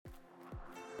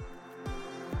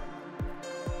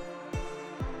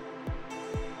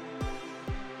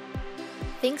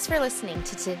Thanks for listening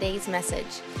to today's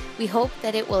message. We hope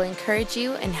that it will encourage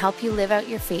you and help you live out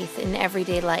your faith in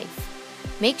everyday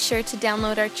life. Make sure to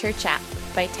download our church app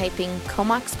by typing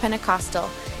Comox Pentecostal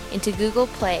into Google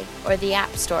Play or the App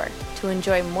Store to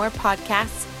enjoy more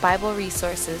podcasts, Bible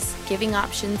resources, giving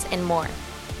options, and more.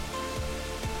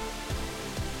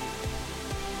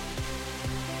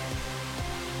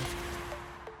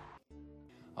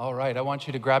 All right, I want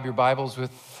you to grab your Bibles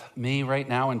with me right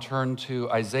now and turn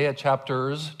to Isaiah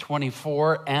chapters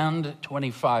 24 and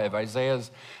 25.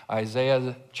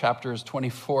 Isaiah chapters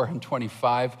 24 and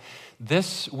 25.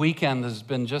 This weekend has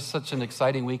been just such an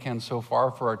exciting weekend so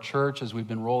far for our church as we've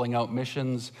been rolling out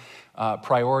missions,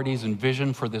 priorities, and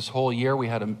vision for this whole year. We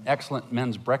had an excellent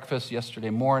men's breakfast yesterday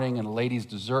morning and a ladies'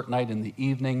 dessert night in the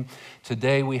evening.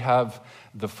 Today we have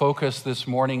the focus this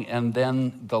morning and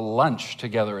then the lunch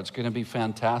together. It's going to be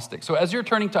fantastic. So as you're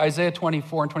turning to Isaiah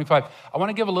 24 and 25, I want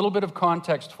to give a little bit of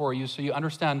context for you so you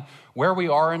understand where we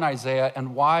are in Isaiah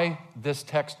and why this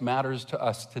text matters to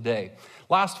us today.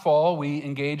 Last fall, we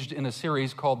engaged in a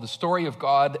series called The Story of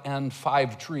God and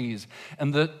Five Trees.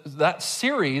 And that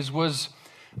series was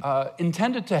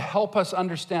intended to help us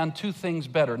understand two things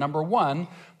better. Number one,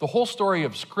 the whole story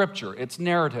of Scripture, its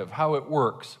narrative, how it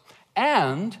works,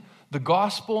 and the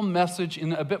gospel message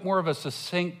in a bit more of a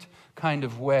succinct kind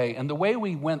of way. And the way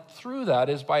we went through that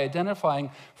is by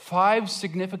identifying five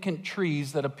significant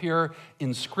trees that appear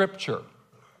in Scripture.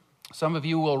 Some of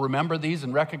you will remember these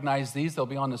and recognize these. They'll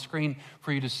be on the screen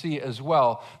for you to see as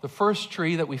well. The first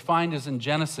tree that we find is in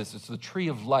Genesis. It's the tree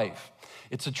of life.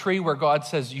 It's a tree where God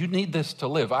says, you need this to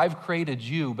live. I've created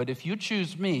you, but if you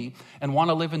choose me and want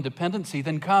to live in dependency,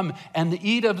 then come and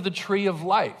eat of the tree of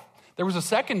life. There was a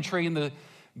second tree in the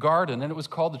garden, and it was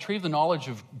called the tree of the knowledge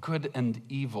of good and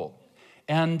evil.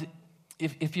 And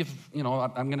if you've,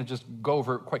 I'm going to just go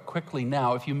over it quite quickly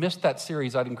now. If you missed that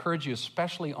series, I'd encourage you,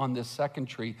 especially on this second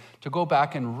tree, to go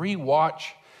back and rewatch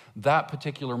that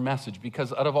particular message,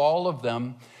 because out of all of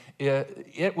them,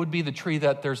 it would be the tree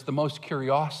that there's the most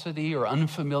curiosity or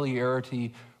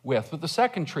unfamiliarity with. But the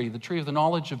second tree, the tree of the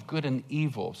knowledge of good and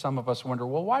evil, some of us wonder,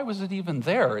 well, why was it even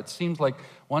there? It seems like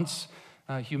once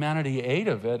humanity ate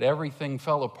of it, everything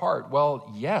fell apart.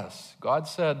 Well, yes, God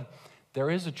said, there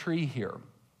is a tree here.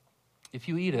 If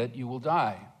you eat it, you will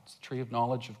die. It's the tree of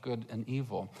knowledge of good and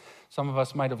evil. Some of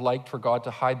us might have liked for God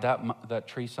to hide that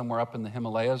tree somewhere up in the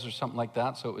Himalayas or something like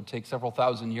that, so it would take several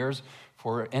thousand years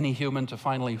for any human to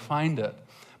finally find it.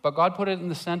 But God put it in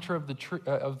the center of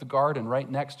the garden,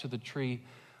 right next to the tree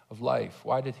of life.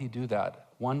 Why did he do that?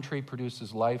 One tree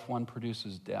produces life, one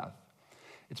produces death.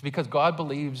 It's because God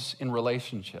believes in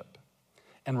relationship,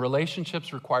 and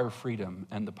relationships require freedom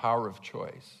and the power of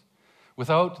choice.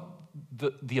 Without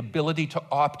the ability to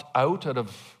opt out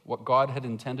of what God had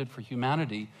intended for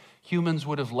humanity, humans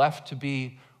would have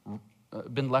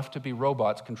been left to be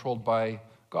robots controlled by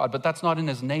God. But that's not in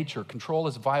his nature. Control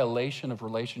is violation of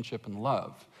relationship and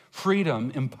love.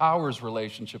 Freedom empowers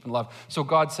relationship and love. So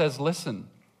God says, listen,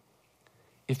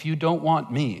 if you don't want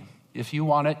me, if you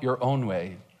want it your own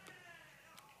way,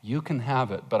 you can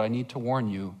have it, but I need to warn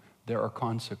you, there are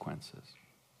consequences.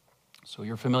 So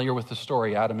you're familiar with the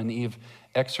story. Adam and Eve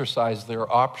exercised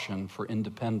their option for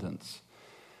independence,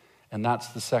 and that's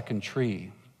the second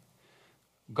tree.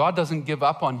 God doesn't give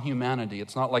up on humanity.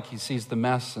 It's not like he sees the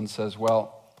mess and says,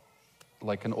 well,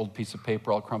 like an old piece of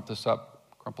paper, I'll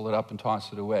crumple it up and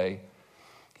toss it away.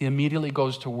 He immediately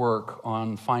goes to work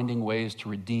on finding ways to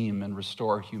redeem and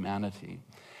restore humanity.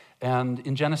 And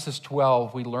in Genesis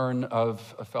 12, we learn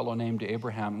of a fellow named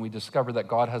Abraham. We discover that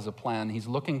God has a plan. He's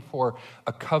looking for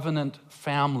a covenant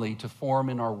family to form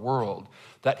in our world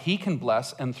that he can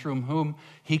bless and through whom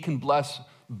he can bless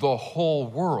the whole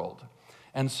world.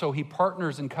 And so he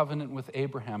partners in covenant with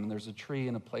Abraham, and there's a tree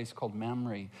in a place called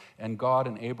Mamre, and God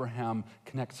and Abraham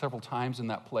connect several times in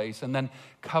that place. And then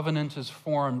covenant is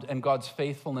formed, and God's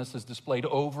faithfulness is displayed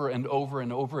over and over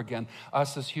and over again.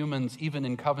 Us as humans, even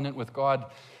in covenant with God,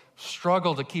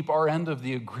 struggle to keep our end of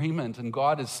the agreement, and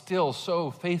God is still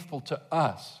so faithful to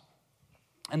us.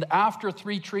 And after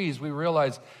three trees, we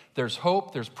realize there's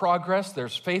hope, there's progress,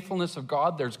 there's faithfulness of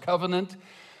God, there's covenant,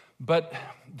 but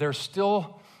there's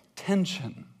still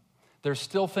tension. There's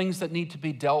still things that need to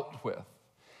be dealt with.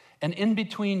 And in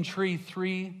between tree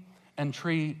 3 and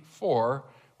tree 4,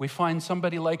 we find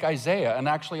somebody like Isaiah, and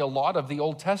actually a lot of the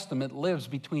Old Testament lives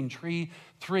between tree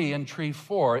 3 and tree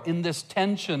 4 in this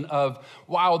tension of,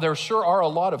 wow, there sure are a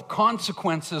lot of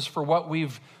consequences for what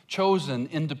we've chosen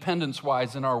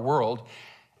independence-wise in our world.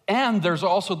 And there's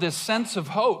also this sense of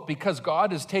hope because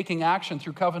God is taking action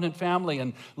through covenant family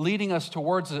and leading us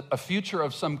towards a future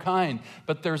of some kind.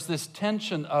 But there's this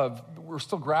tension of we're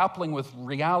still grappling with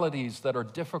realities that are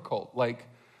difficult, like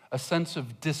a sense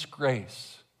of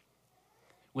disgrace.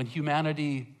 When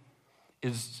humanity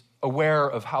is aware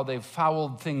of how they've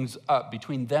fouled things up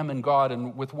between them and God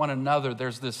and with one another,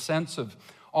 there's this sense of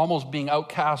almost being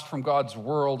outcast from God's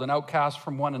world and outcast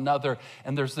from one another.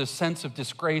 And there's this sense of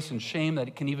disgrace and shame that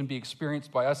it can even be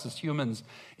experienced by us as humans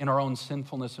in our own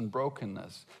sinfulness and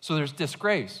brokenness. So there's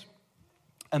disgrace.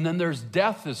 And then there's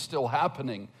death is still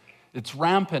happening. It's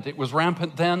rampant. It was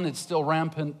rampant then. It's still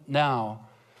rampant now.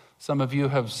 Some of you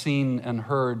have seen and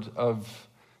heard of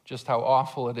just how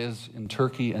awful it is in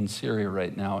Turkey and Syria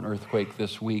right now, an earthquake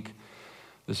this week.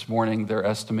 This morning, they're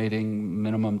estimating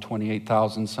minimum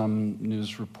 28,000. Some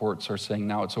news reports are saying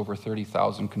now it's over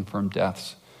 30,000 confirmed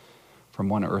deaths from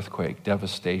one earthquake.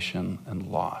 Devastation and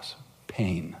loss,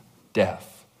 pain,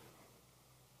 death.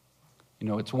 You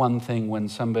know, it's one thing when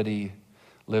somebody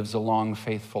lives a long,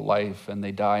 faithful life and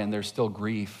they die and there's still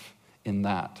grief in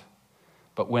that.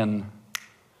 But when,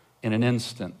 in an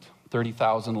instant,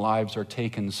 30,000 lives are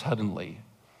taken suddenly,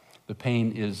 the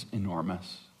pain is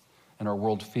enormous. And our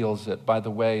world feels it. By the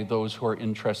way, those who are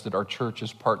interested, our church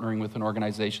is partnering with an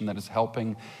organization that is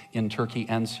helping in Turkey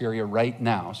and Syria right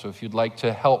now. So if you'd like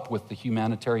to help with the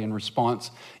humanitarian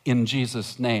response in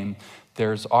Jesus' name,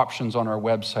 there's options on our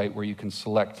website where you can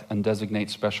select and designate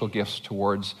special gifts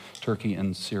towards Turkey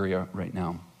and Syria right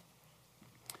now.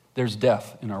 There's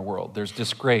death in our world. There's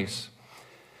disgrace.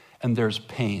 And there's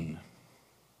pain.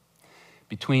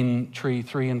 Between tree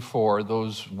 3 and 4,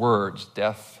 those words,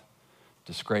 death,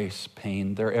 disgrace,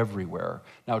 pain, they're everywhere.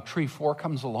 Now, tree 4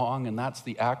 comes along, and that's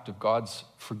the act of God's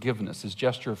forgiveness, his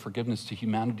gesture of forgiveness to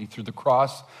humanity through the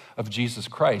cross of Jesus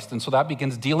Christ. And so that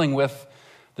begins dealing with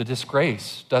the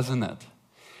disgrace, doesn't it?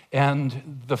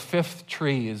 And the 5th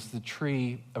tree is the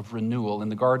tree of renewal. In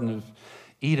the Garden of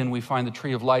Eden, we find the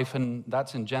tree of life, and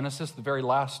that's in Genesis, the very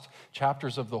last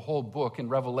chapters of the whole book. In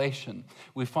Revelation,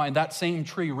 we find that same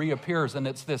tree reappears, and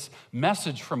it's this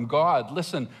message from God.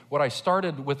 Listen, what I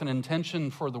started with an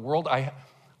intention for the world, I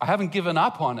haven't given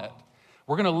up on it.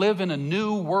 We're going to live in a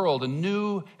new world, a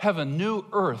new heaven, new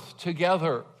earth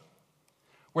together,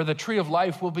 where the tree of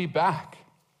life will be back.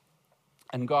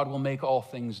 And God will make all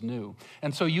things new.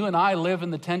 And so you and I live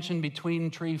in the tension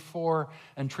between tree 4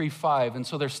 and tree 5. And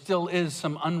so there still is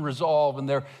some unresolved, and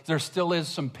there still is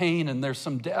some pain, and there's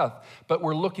some death. But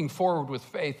we're looking forward with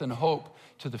faith and hope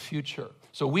to the future.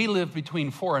 So we live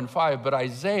between 4 and 5, but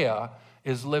Isaiah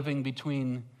is living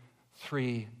between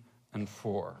 3 and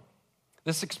 4.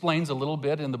 This explains a little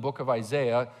bit in the book of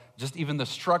Isaiah, just even the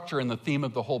structure and the theme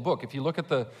of the whole book. If you look at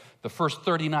the first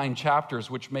 39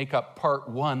 chapters, which make up part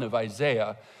 1 of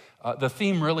Isaiah, the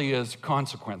theme really is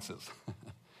consequences.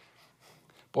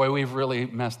 Boy, we've really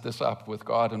messed this up with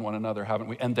God and one another, haven't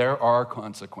we? And there are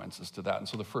consequences to that. And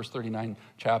so the first 39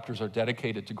 chapters are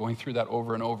dedicated to going through that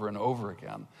over and over and over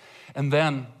again. And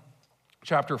then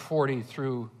chapter 40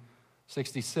 through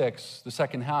 66, the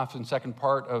second half and second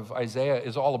part of Isaiah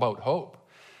is all about hope.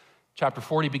 Chapter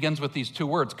 40 begins with these 2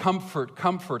 words, comfort,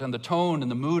 comfort, and the tone and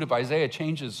the mood of Isaiah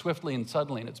changes swiftly and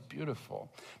suddenly, and it's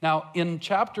beautiful. Now, in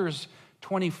chapters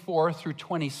 24 through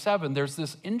 27, there's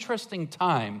this interesting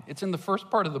time. It's in the first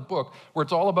part of the book where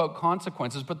it's all about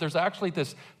consequences, but there's actually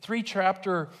this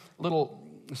 3-chapter little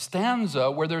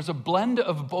stanza where there's a blend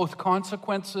of both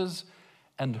consequences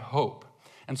and hope.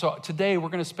 And so today we're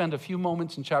going to spend a few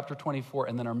moments in chapter 24,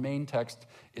 and then our main text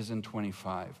is in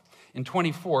 25. In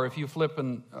 24, if you flip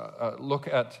and look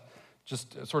at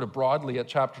just sort of broadly at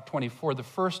chapter 24, the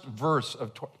first verse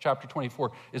of chapter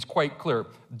 24 is quite clear.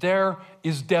 There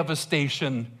is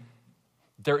devastation.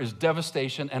 There is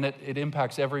devastation, and it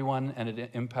impacts everyone, and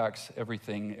it impacts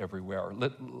everything everywhere.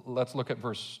 Let's look at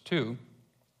verse 2.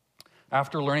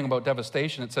 After learning about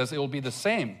devastation, it says, it will be the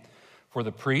same for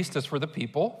the priest as for the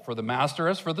people, for the master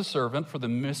as for the servant, for the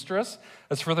mistress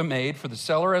as for the maid, for the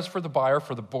seller as for the buyer,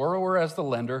 for the borrower as the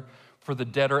lender, for the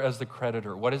debtor as the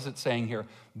creditor. What is it saying here?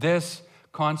 This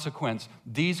consequence,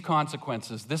 these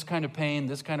consequences, this kind of pain,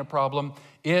 this kind of problem,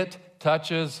 it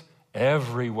touches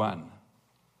everyone.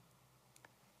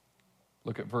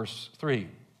 Look at verse 3.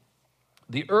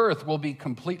 The earth will be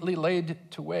completely laid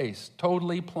to waste,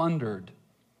 totally plundered.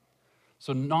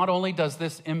 So not only does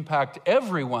this impact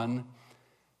everyone,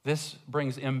 this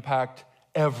brings impact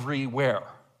everywhere.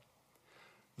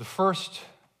 The first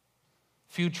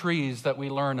few trees that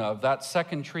we learn of, that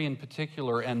second tree in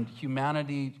particular, and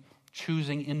humanity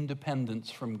choosing independence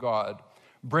from God,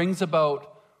 brings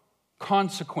about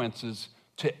consequences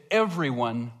to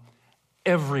everyone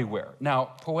everywhere. Now,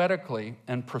 poetically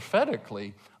and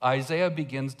prophetically, Isaiah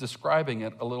begins describing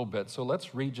it a little bit. So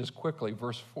let's read just quickly,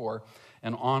 verse 4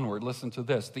 and onward. Listen to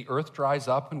this. The earth dries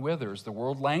up and withers. The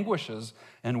world languishes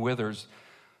and withers.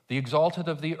 The exalted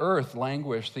of the earth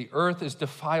languish. The earth is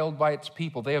defiled by its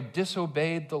people. They have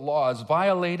disobeyed the laws,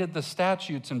 violated the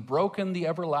statutes, and broken the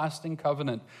everlasting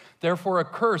covenant. Therefore, a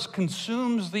curse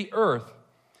consumes the earth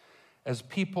as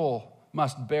people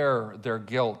must bear their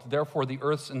guilt. Therefore, the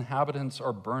earth's inhabitants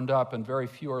are burned up and very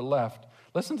few are left.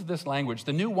 Listen to this language.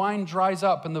 The new wine dries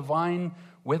up and the vine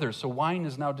withers. So wine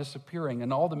is now disappearing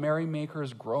and all the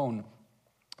merrymakers groan.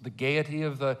 The gaiety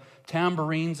of the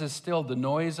tambourines is stilled. The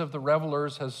noise of the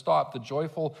revelers has stopped. The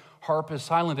joyful harp is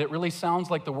silent. It really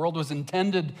sounds like the world was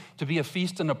intended to be a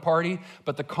feast and a party,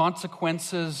 but the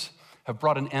consequences have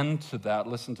brought an end to that.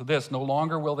 Listen to this. No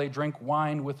longer will they drink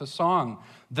wine with a song.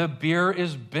 The beer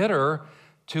is bitter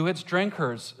to its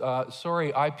drinkers.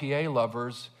 Sorry, IPA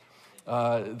lovers.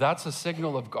 That's a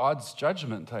signal of God's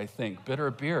judgment, I think.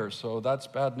 Bitter beer. So that's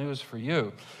bad news for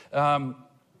you.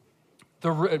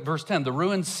 Verse 10, the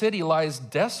ruined city lies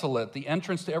desolate. The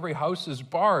entrance to every house is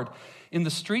barred. In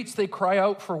the streets they cry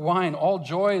out for wine. All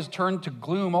joy is turned to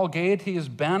gloom. All gaiety is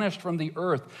banished from the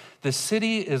earth. The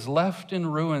city is left in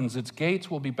ruins. Its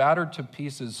gates will be battered to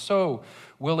pieces. So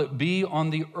will it be on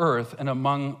the earth and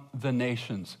among the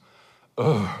nations.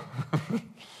 Ugh.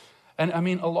 And I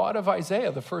mean, a lot of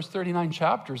Isaiah, the first 39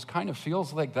 chapters, kind of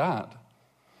feels like that.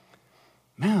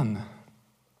 Man,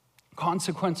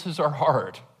 consequences are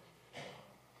hard.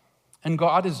 And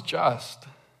God is just.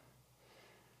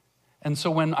 And so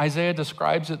when Isaiah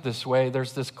describes it this way,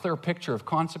 there's this clear picture of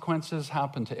consequences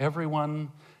happen to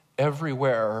everyone,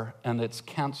 everywhere, and it's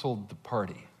canceled the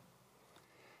party.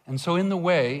 And so in a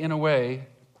way,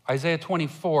 Isaiah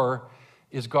 24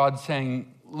 is God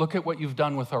saying, look at what you've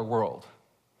done with our world.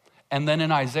 And then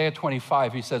in Isaiah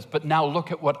 25, he says, but now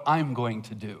look at what I'm going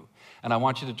to do. And I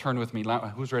want you to turn with me.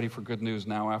 Who's ready for good news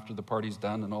now after the party's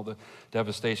done and all the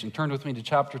devastation? Turn with me to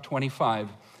chapter 25,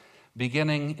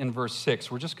 beginning in verse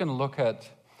 6. We're just going to look at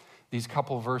these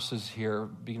couple verses here,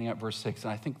 beginning at verse 6.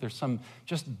 And I think there's some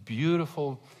just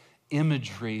beautiful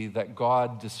imagery that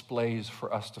God displays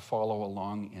for us to follow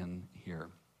along in here.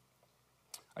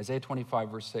 Isaiah 25,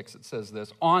 verse 6, it says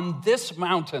this, on this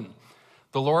mountain,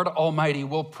 the Lord Almighty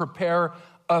will prepare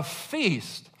a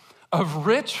feast of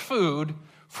rich food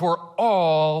for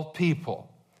all people,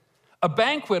 a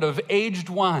banquet of aged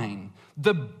wine,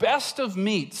 the best of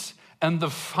meats and the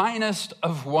finest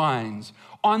of wines.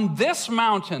 On this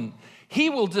mountain, he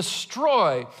will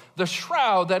destroy the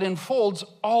shroud that enfolds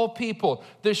all people,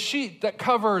 the sheet that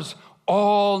covers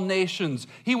all nations.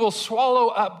 He will swallow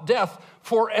up death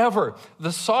forever.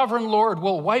 The sovereign Lord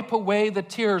will wipe away the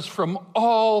tears from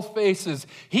all faces.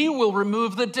 He will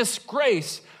remove the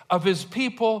disgrace of his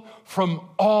people from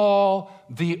all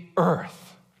the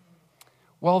earth.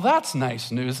 Well, that's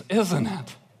nice news, isn't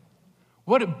it?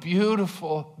 What a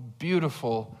beautiful,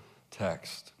 beautiful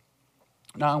text.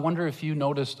 Now, I wonder if you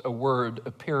noticed a word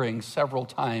appearing several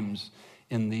times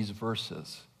in these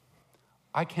verses.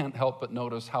 I can't help but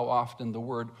notice how often the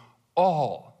word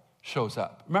all shows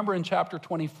up. Remember in chapter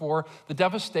 24, the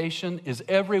devastation is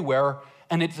everywhere,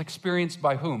 and it's experienced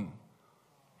by whom?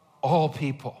 All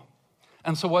people.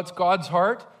 And so what's God's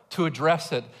heart? To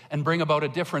address it and bring about a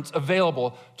difference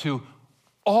available to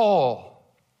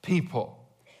all people.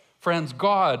 Friends,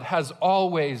 God has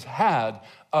always had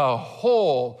a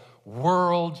whole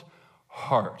world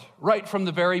heart. Right from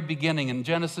the very beginning in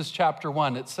Genesis chapter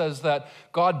 1, it says that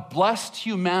God blessed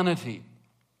humanity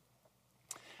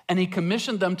and he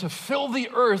commissioned them to fill the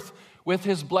earth with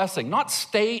his blessing. Not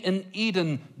stay in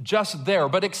Eden just there,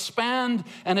 but expand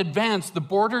and advance the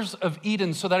borders of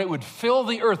Eden so that it would fill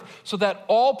the earth, so that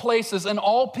all places and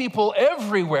all people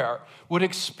everywhere would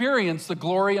experience the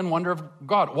glory and wonder of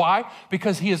God. Why?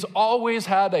 Because he has always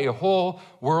had a whole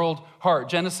world heart.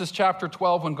 Genesis chapter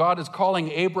 12, when God is calling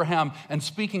Abraham and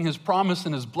speaking his promise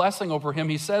and his blessing over him,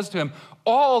 he says to him,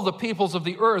 all the peoples of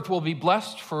the earth will be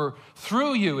blessed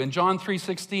through you. In John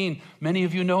 3:16, many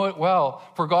of you know it well.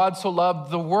 For God so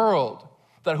loved the world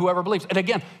that whoever believes. And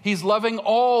again, he's loving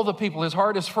all the people. His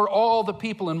heart is for all the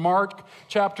people. In Mark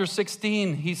chapter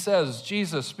 16, he says,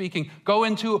 Jesus speaking, go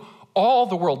into all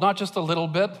the world, not just a little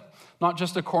bit, not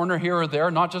just a corner here or there,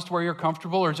 not just where you're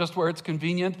comfortable or just where it's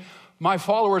convenient. My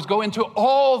followers, go into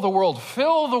all the world,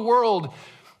 fill the world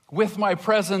with my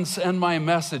presence and my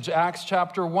message. Acts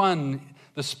chapter 1,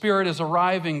 the Spirit is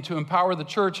arriving to empower the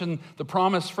church, and the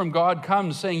promise from God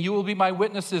comes saying, you will be my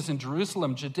witnesses in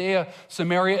Jerusalem, Judea,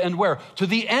 Samaria, and where? To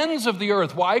the ends of the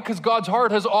earth. Why? Because God's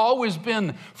heart has always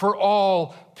been for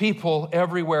all people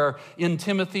everywhere. In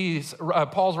Timothy's,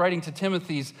 Paul's writing to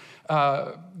Timothy's,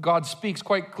 God speaks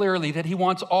quite clearly that he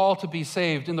wants all to be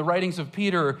saved. In the writings of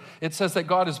Peter, it says that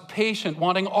God is patient,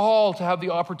 wanting all to have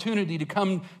the opportunity to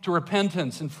come to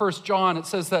repentance. In 1 John, it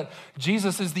says that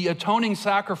Jesus is the atoning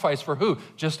sacrifice for who?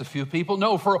 Just a few people?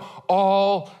 No, for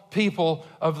all people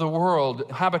of the world.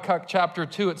 Habakkuk chapter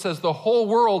 2, it says the whole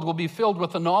world will be filled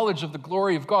with the knowledge of the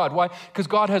glory of God. Why? Because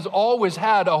God has always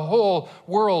had a whole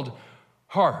world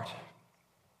heart.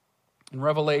 In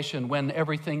Revelation, when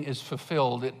everything is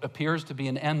fulfilled, it appears to be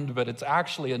an end, but it's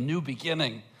actually a new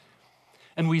beginning.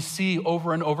 And we see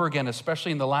over and over again,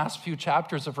 especially in the last few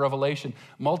chapters of Revelation,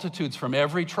 multitudes from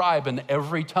every tribe and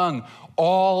every tongue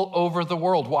all over the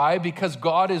world. Why? Because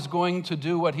God is going to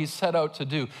do what he set out to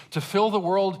do, to fill the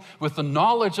world with the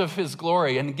knowledge of his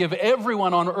glory and give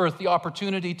everyone on earth the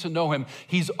opportunity to know him.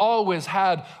 He's always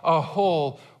had a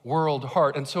whole world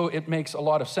heart. And so it makes a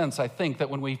lot of sense, I think,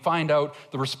 that when we find out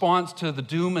the response to the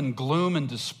doom and gloom and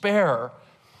despair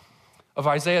of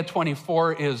Isaiah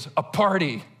 24 is a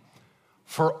party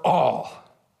for all.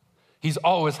 He's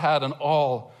always had an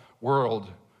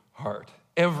all-world heart.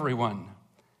 Everyone,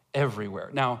 everywhere.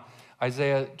 Now,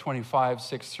 Isaiah 25,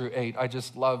 6 through 8, I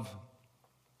just love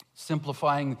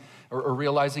simplifying or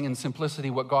realizing in simplicity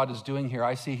what God is doing here.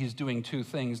 I see he's doing two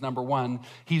things. Number one,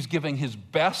 he's giving his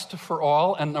best for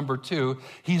all. And number two,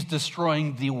 he's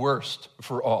destroying the worst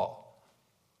for all.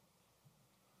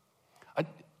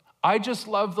 I just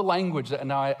love the language.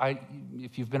 Now,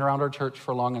 if you've been around our church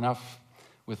for long enough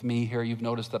with me here, you've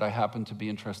noticed that I happen to be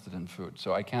interested in food.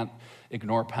 So I can't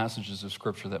ignore passages of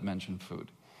Scripture that mention food.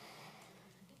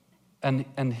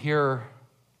 And here,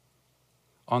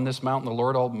 on this mountain, the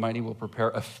Lord Almighty will prepare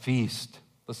a feast.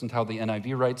 Listen to how the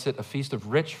NIV writes it. A feast of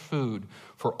rich food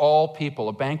for all people,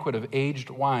 a banquet of aged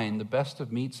wine, the best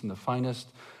of meats and the finest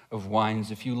of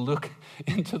wines. If you look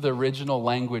into the original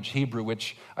language, Hebrew,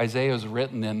 which Isaiah is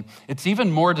written in, it's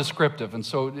even more descriptive. And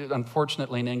so,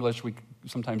 unfortunately, in English, we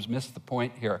sometimes miss the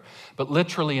point here. But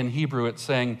literally in Hebrew, it's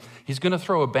saying he's going to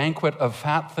throw a banquet of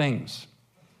fat things.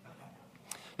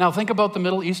 Now, think about the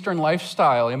Middle Eastern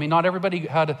lifestyle. I mean, not everybody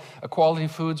had a Quality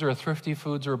Foods or a Thrifty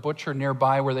Foods or a butcher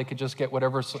nearby where they could just get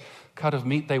whatever cut of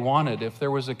meat they wanted. If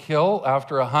there was a kill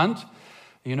after a hunt,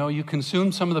 you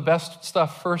consumed some of the best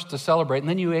stuff first to celebrate, and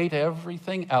then you ate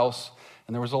everything else.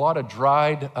 And there was a lot of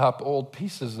dried up old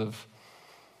pieces of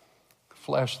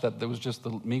flesh that there was just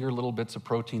the meager little bits of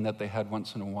protein that they had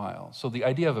once in a while. So the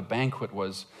idea of a banquet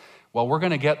was, well, we're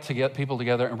going to get people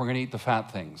together and we're going to eat the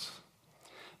fat things.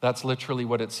 That's literally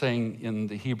what it's saying in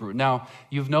the Hebrew. Now,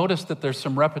 you've noticed that there's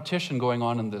some repetition going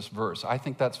on in this verse. I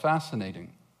think that's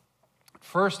fascinating.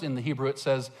 First, in the Hebrew, it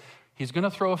says, he's going to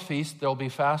throw a feast. There'll be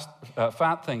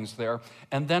fat things there.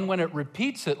 And then when it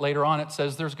repeats it later on, it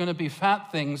says there's going to be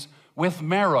fat things with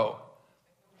marrow.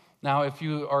 Now, if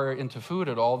you are into food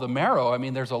at all, the marrow,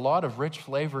 there's a lot of rich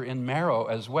flavor in marrow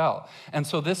as well. And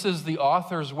so this is the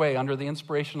author's way, under the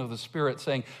inspiration of the Spirit,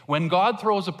 saying, when God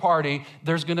throws a party,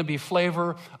 there's going to be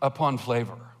flavor upon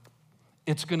flavor.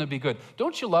 It's going to be good.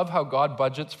 Don't you love how God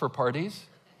budgets for parties?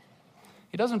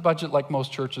 He doesn't budget like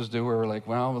most churches do, where we're like,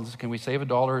 well, can we save $1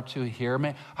 or $2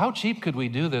 here? How cheap could we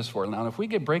do this for? Now, if we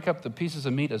could break up the pieces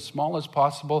of meat as small as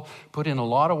possible, put in a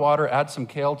lot of water, add some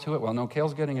kale to it. Well, no,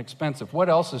 kale's getting expensive. What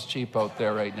else is cheap out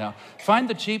there right now? Find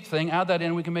the cheap thing, add that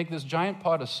in, we can make this giant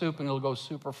pot of soup, and it'll go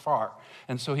super far.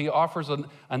 And so he offers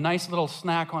a nice little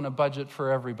snack on a budget for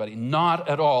everybody. Not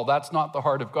at all. That's not the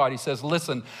heart of God. He says,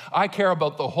 listen, I care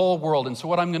about the whole world, and so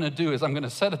what I'm going to do is I'm going to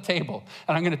set a table,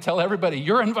 and I'm going to tell everybody,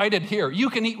 you're invited here. You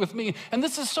can eat with me. And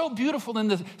this is so beautiful in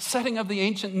the setting of the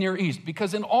ancient Near East,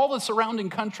 because in all the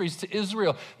surrounding countries to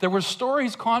Israel, there were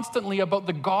stories constantly about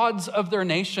the gods of their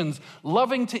nations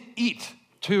loving to eat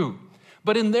too.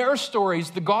 But in their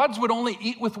stories, the gods would only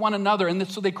eat with one another, and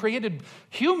so they created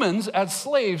humans as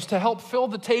slaves to help fill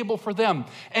the table for them.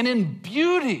 And in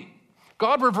beauty,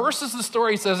 God reverses the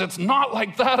story. He says, it's not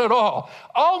like that at all.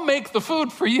 I'll make the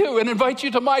food for you and invite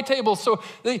you to my table. So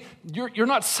you're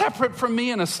not separate from me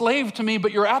and a slave to me,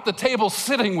 but you're at the table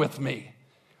sitting with me.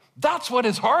 That's what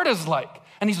his heart is like.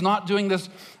 And he's not doing this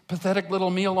pathetic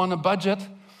little meal on a budget.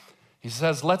 He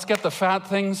says, let's get the fat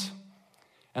things.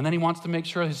 And then he wants to make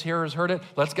sure his hearers heard it.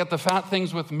 Let's get the fat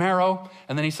things with marrow.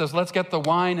 And then he says, let's get the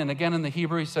wine. And again in the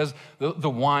Hebrew, he says, the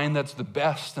wine that's the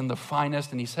best and the finest.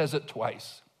 And he says it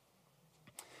twice.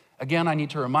 Again, I need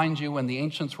to remind you, when the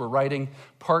ancients were writing,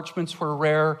 parchments were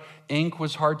rare, ink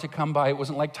was hard to come by. It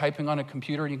wasn't like typing on a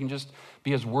computer. You can just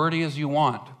be as wordy as you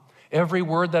want. Every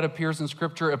word that appears in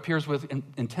Scripture appears with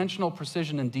intentional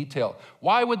precision and detail.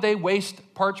 Why would they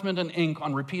waste parchment and ink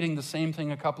on repeating the same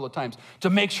thing a couple of times? To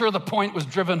make sure the point was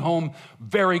driven home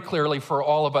very clearly for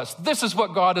all of us. This is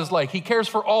what God is like. He cares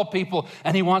for all people,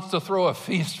 and he wants to throw a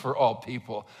feast for all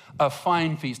people, a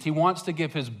fine feast. He wants to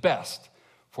give his best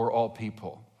for all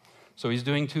people. So he's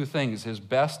doing two things. His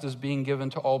best is being given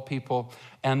to all people,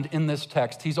 and in this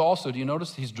text, he's also, do you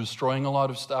notice he's destroying a lot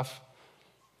of stuff?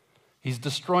 He's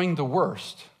destroying the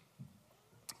worst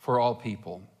for all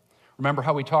people. Remember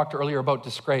how we talked earlier about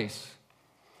disgrace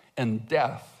and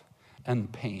death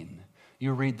and pain.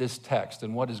 You read this text,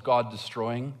 and what is God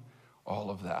destroying?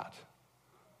 All of that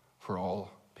for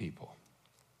all people.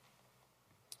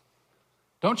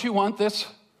 Don't you want this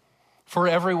for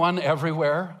everyone,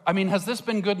 everywhere? I mean, has this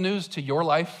been good news to your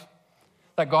life?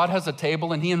 That God has a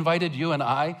table and he invited you and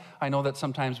I know that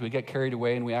sometimes we get carried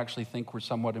away and we actually think we're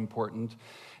somewhat important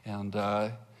and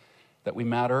that we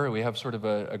matter. We have sort of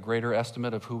a greater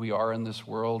estimate of who we are in this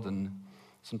world, and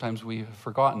sometimes we've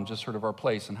forgotten just sort of our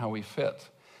place and how we fit.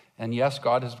 And yes,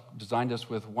 God has designed us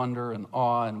with wonder and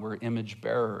awe, and we're image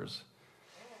bearers.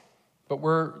 But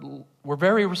we're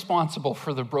very responsible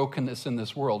for the brokenness in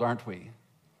this world, aren't we?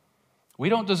 We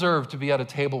don't deserve to be at a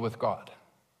table with God.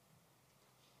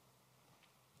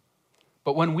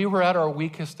 But when we were at our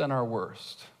weakest and our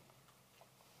worst,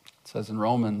 it says in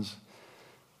Romans,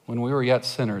 when we were yet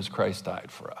sinners, Christ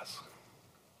died for us.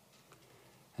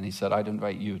 And he said, I'd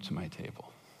invite you to my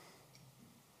table.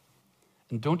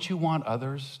 And don't you want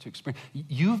others to experience?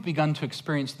 You've begun to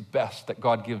experience the best that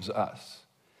God gives us.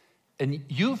 And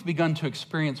you've begun to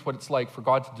experience what it's like for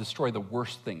God to destroy the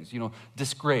worst things.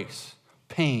 Disgrace,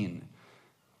 pain,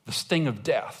 the sting of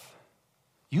death.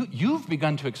 You've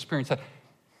begun to experience that.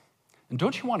 And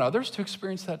don't you want others to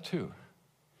experience that too?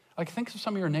 Like, think of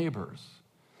some of your neighbors.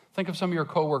 Think of some of your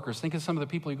coworkers. Think of some of the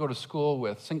people you go to school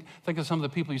with. Think of some of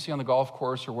the people you see on the golf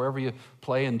course or wherever you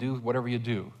play and do whatever you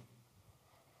do.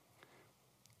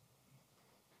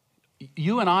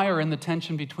 You and I are in the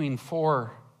tension between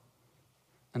 4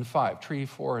 and 5, tree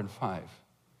 4 and 5.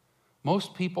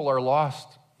 Most people are lost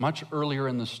much earlier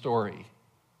in the story,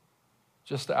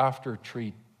 just after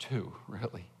tree 2,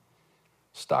 really.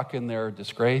 Stuck in their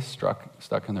disgrace,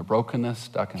 stuck in their brokenness,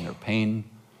 stuck in their pain,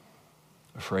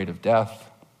 afraid of death,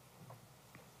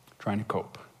 trying to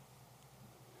cope.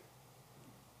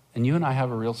 And you and I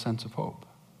have a real sense of hope.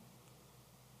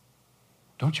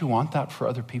 Don't you want that for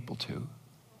other people too?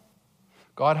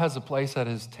 God has a place at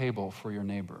his table for your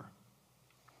neighbor.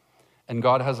 And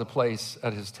God has a place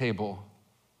at his table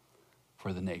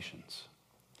for the nations.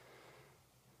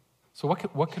 So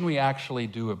what can we actually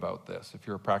do about this? If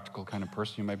you're a practical kind of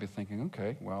person, you might be thinking,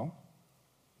 okay, well,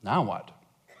 now what?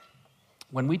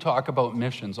 When we talk about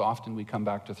missions, often we come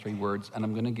back to 3 words, and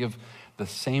I'm going to give the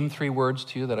same 3 words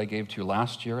to you that I gave to you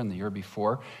last year and the year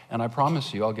before, and I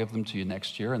promise you I'll give them to you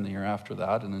next year and the year after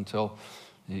that, and until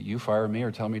you fire me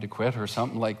or tell me to quit or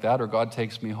something like that, or God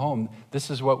takes me home.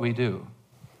 This is what we do.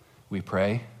 We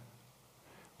pray,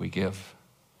 we give,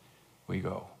 we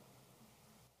go.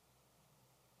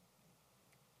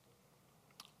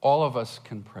 All of us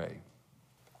can pray.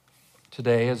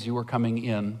 Today, as you were coming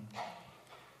in,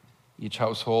 each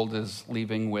household is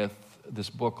leaving with this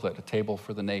booklet, A Table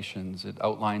for the Nations. It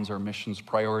outlines our missions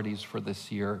priorities for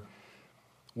this year.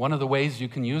 One of the ways you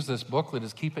can use this booklet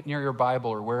is keep it near your Bible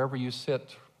or wherever you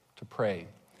sit to pray.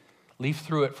 Leaf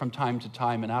through it from time to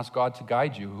time and ask God to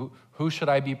guide you. Who should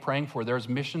I be praying for? There's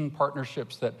mission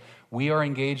partnerships that we are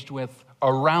engaged with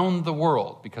around the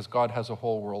world because God has a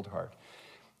whole world heart.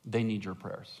 They need your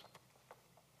prayers.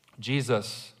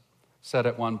 Jesus said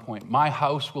at one point, my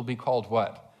house will be called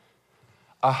what?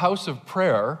 A house of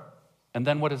prayer, and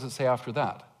then what does it say after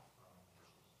that?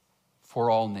 For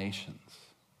all nations.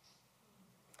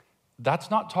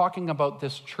 That's not talking about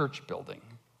this church building.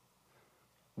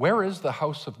 Where is the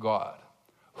house of God?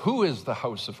 Who is the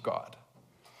house of God?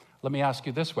 Let me ask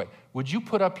you this way. Would you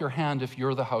put up your hand if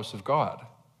you're the house of God?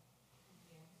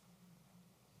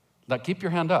 Now keep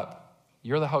your hand up.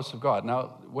 You're the house of God.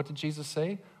 Now, what did Jesus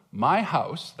say? My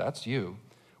house, that's you,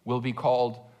 will be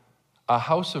called a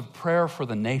house of prayer for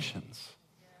the nations.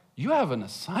 You have an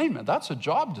assignment. That's a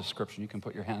job description. You can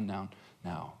put your hand down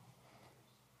now.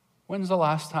 When's the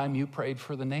last time you prayed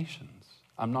for the nations?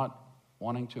 I'm not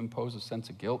wanting to impose a sense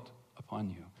of guilt upon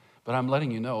you, but I'm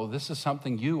letting you know this is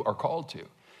something you are called to,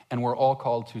 and we're all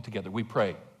called to together. We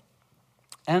pray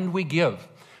and we give.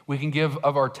 We can give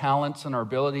of our talents and our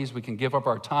abilities. We can give up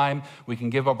our time. We can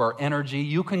give up our energy.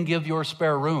 You can give your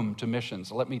spare room to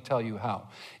missions. Let me tell you how.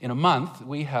 In a month,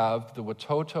 we have the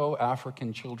Watoto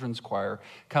African Children's Choir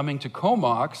coming to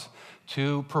Comox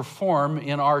to perform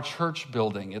in our church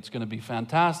building. It's going to be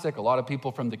fantastic. A lot of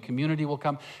people from the community will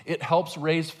come. It helps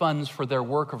raise funds for their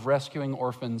work of rescuing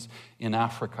orphans in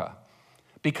Africa.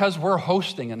 Because we're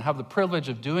hosting and have the privilege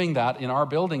of doing that in our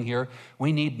building here,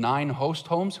 we need 9 host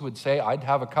homes who would say, I'd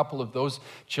have a couple of those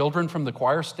children from the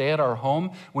choir stay at our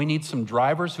home. We need some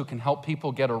drivers who can help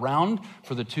people get around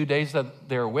for the 2 days that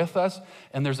they're with us.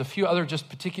 And there's a few other just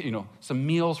particular, some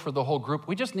meals for the whole group.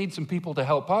 We just need some people to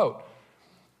help out.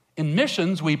 In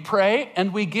missions, we pray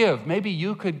and we give. Maybe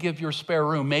you could give your spare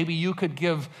room. Maybe you could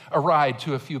give a ride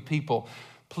to a few people.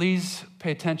 Please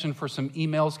pay attention for some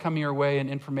emails coming your way and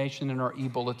information in our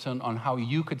e-bulletin on how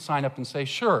you could sign up and say,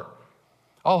 sure,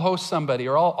 I'll host somebody,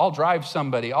 or I'll drive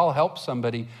somebody, I'll help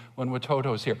somebody when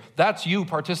Watoto's here. That's you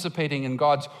participating in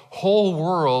God's whole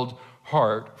world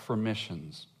heart for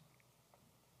missions.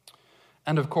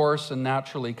 And of course, and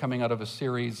naturally, coming out of a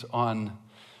series on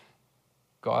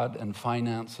God and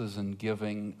finances and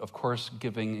giving, of course,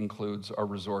 giving includes our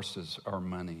resources, our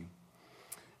money.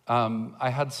 I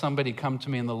had somebody come to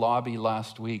me in the lobby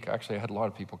last week. Actually, I had a lot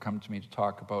of people come to me to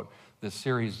talk about this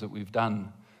series that we've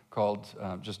done called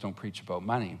Just Don't Preach About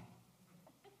Money.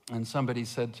 And somebody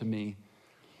said to me,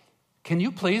 can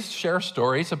you please share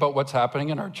stories about what's happening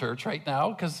in our church right now?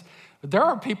 Because there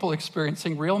are people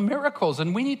experiencing real miracles,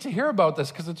 and we need to hear about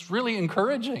this because it's really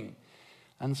encouraging.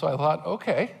 And so I thought,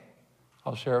 okay,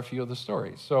 I'll share a few of the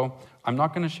stories. So I'm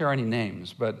not going to share any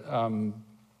names, but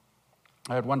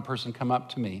I had one person come up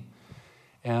to me,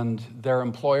 and their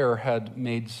employer had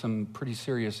made some pretty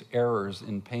serious errors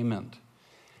in payment.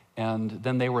 And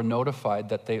then they were notified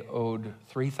that they owed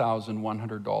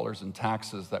 $3,100 in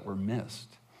taxes that were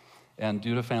missed. And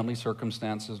due to family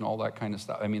circumstances and all that kind of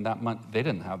stuff, I mean, that month, they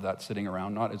didn't have that sitting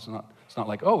around. It's not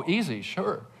like, oh, easy,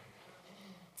 sure.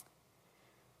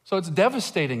 So it's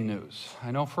devastating news.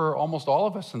 I know for almost all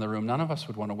of us in the room, none of us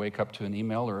would want to wake up to an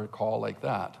email or a call like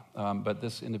that, but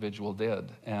this individual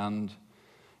did. And,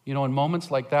 you know, in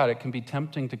moments like that, it can be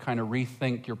tempting to kind of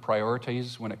rethink your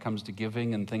priorities when it comes to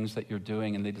giving and things that you're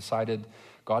doing. And they decided,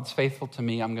 God's faithful to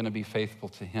me, I'm going to be faithful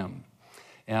to him.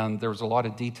 And there was a lot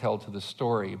of detail to the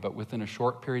story, but within a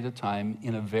short period of time,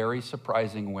 in a very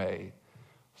surprising way,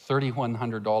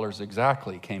 $3,100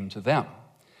 exactly came to them.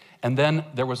 And then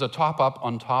there was a top-up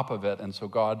on top of it, and so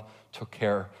God took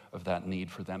care of that need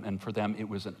for them. And for them, it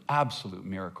was an absolute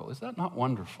miracle. Is that not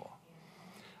wonderful?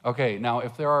 Okay, now,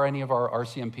 if there are any of our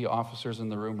RCMP officers in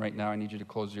the room right now, I need you to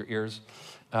close your ears.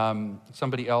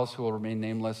 Somebody else who will remain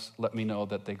nameless, let me know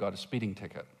that they got a speeding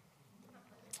ticket.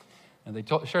 And they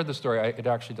shared the story. It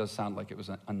actually does sound like it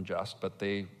was unjust, but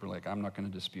they were like, I'm not going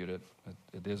to dispute it.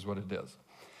 It is what it is.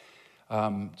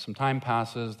 Some time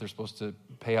passes, they're supposed to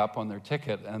pay up on their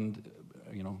ticket, and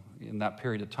you know, in that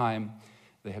period of time,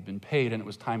 they had been paid, and it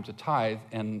was time to tithe,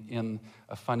 and in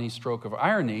a funny stroke of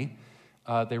irony,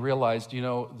 they realized, you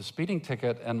know, the speeding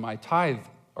ticket and my tithe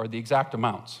are the exact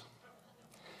amounts.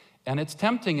 And it's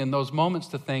tempting in those moments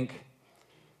to think,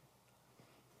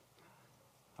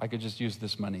 I could just use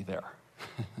this money there.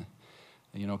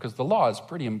 You know, because the law is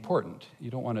pretty important.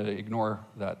 You don't want to ignore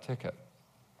that ticket.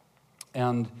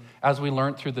 And as we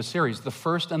learned through the series, the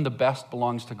first and the best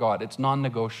belongs to God. It's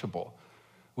non-negotiable.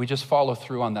 We just follow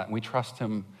through on that, and we trust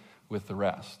him with the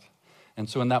rest. And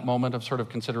so in that moment of sort of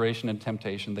consideration and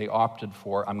temptation, they opted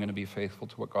for, I'm going to be faithful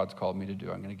to what God's called me to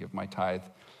do. I'm going to give my tithe,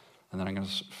 and then I'm going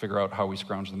to figure out how we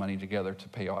scrounge the money together to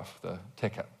pay off the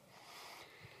ticket.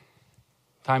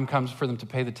 Time comes for them to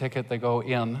pay the ticket. They go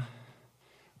in.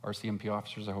 RCMP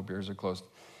officers, I hope your ears are closed.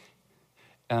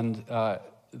 And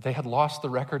they had lost the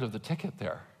record of the ticket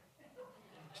there.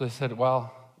 So they said,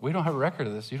 well, we don't have a record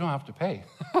of this. You don't have to pay.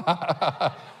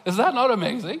 Is that not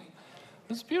amazing?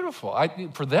 It's beautiful.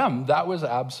 For them, that was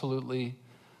absolutely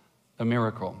a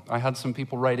miracle. I had some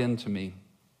people write in to me,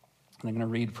 and I'm going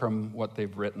to read from what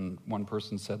they've written. One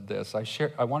person said this,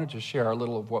 I wanted to share a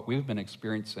little of what we've been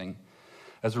experiencing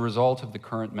as a result of the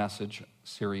current message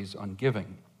series on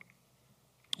giving.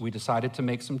 We decided to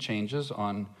make some changes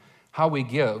on how we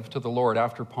give to the Lord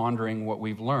after pondering what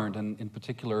we've learned. And in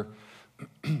particular,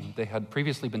 they had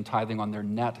previously been tithing on their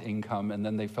net income, and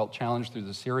then they felt challenged through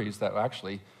the series that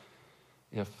actually,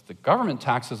 if the government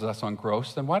taxes us on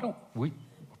gross, then why don't we,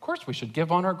 of course we should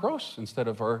give on our gross instead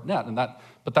of our net.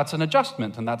 But that's an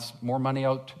adjustment, and that's more money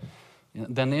out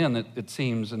than in, it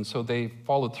seems. And so they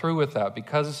followed through with that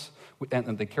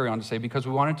and they carry on to say, because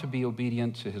we wanted to be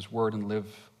obedient to his word and live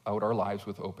out our lives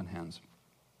with open hands.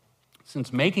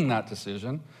 Since making that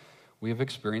decision, we have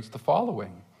experienced the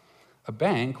following. A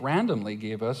bank randomly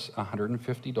gave us a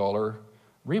 $150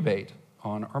 rebate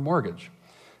on our mortgage.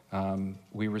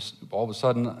 We all of a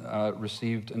sudden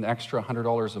received an extra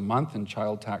 $100 a month in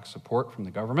child tax support from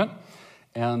the government,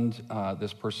 and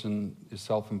this person is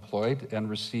self-employed and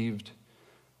received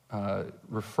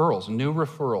referrals, new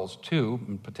referrals, 2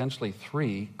 and potentially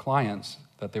 3 clients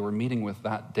that they were meeting with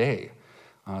that day.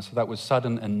 So that was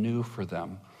sudden and new for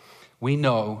them. We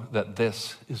know that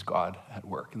this is God at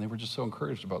work, and they were just so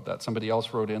encouraged about that. Somebody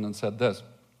else wrote in and said this.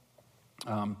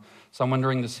 Someone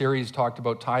during the series talked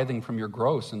about tithing from your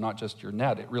gross and not just your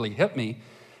net. It really hit me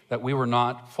that we were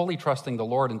not fully trusting the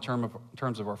Lord in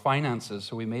terms of our finances,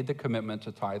 so we made the commitment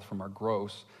to tithe from our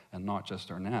gross and not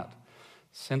just our net.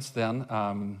 Since then,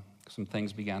 some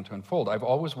things began to unfold. I've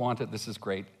always wanted, this is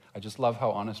great, I just love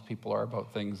how honest people are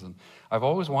about things, and I've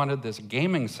always wanted this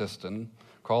gaming system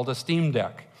called a Steam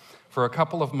Deck for a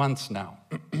couple of months now.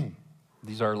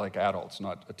 These are like adults,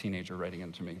 not a teenager writing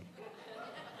into me.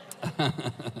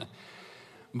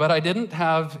 But I didn't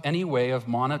have any way of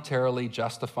monetarily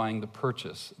justifying the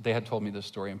purchase. They had told me this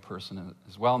story in person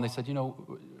as well, and they said,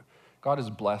 God has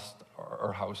blessed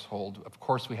our household. Of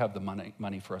course, we have the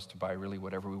money for us to buy really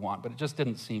whatever we want, but it just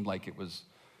didn't seem like it was,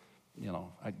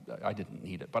 I didn't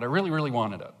need it, but I really, really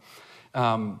wanted it.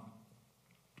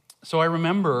 So I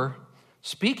remember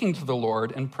speaking to the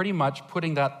Lord and pretty much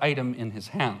putting that item in his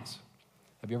hands.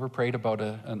 Have you ever prayed about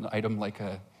an item like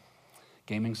a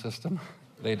gaming system?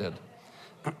 They did.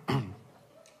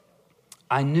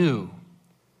 I knew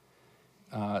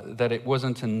that it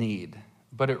wasn't a need,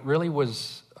 but it really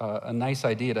was a nice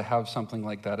idea to have something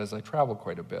like that as I travel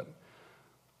quite a bit.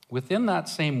 Within that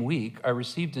same week, I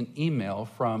received an email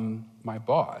from my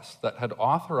boss that had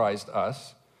authorized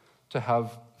us to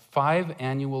have 5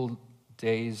 annual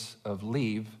days of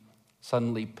leave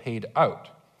suddenly paid out.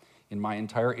 In my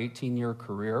entire 18-year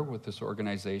career with this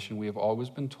organization, we have always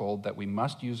been told that we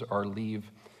must use our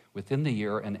leave within the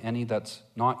year, and any that's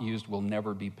not used will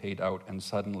never be paid out, and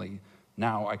suddenly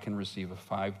now I can receive a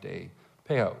 5-day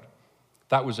payout.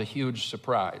 That was a huge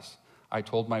surprise. I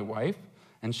told my wife,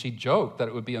 and she joked that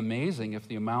it would be amazing if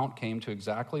the amount came to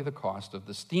exactly the cost of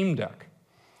the Steam Deck,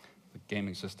 the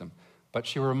gaming system. But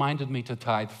she reminded me to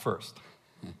tithe first.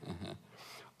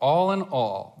 All in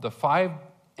all, the 5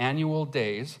 annual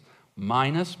days,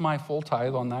 minus my full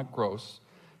tithe on that gross,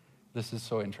 this is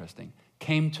so interesting,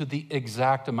 came to the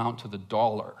exact amount to the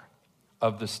dollar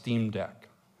of the Steam Deck,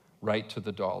 right to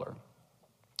the dollar.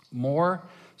 More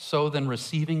so than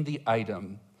receiving the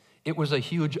item, it was a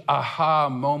huge aha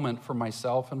moment for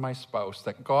myself and my spouse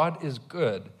that God is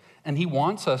good, and he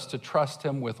wants us to trust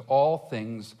him with all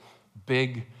things,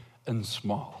 big and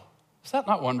small. Is that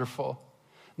not wonderful?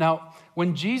 Now,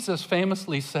 when Jesus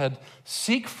famously said,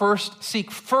 seek first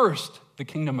the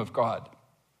kingdom of God,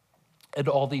 and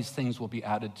all these things will be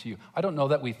added to you. I don't know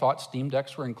that we thought Steam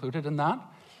Decks were included in that.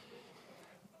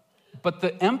 But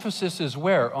the emphasis is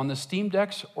where? On the Steam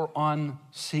Decks or on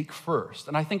seek first?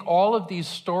 And I think all of these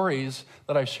stories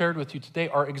that I shared with you today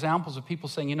are examples of people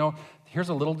saying, here's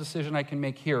a little decision I can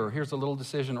make here, or here's a little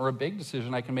decision or a big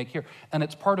decision I can make here. And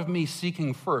it's part of me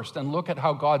seeking first. And look at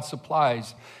how God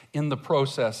supplies in the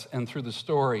process and through the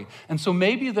story. And so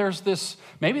maybe there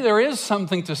is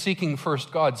something to seeking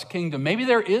first God's kingdom. Maybe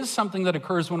there is something that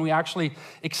occurs when we actually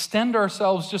extend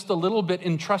ourselves just a little bit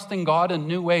in trusting God in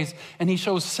new ways. And he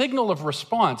shows signal of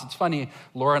response. It's funny,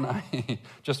 Laura and I,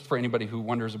 just for anybody who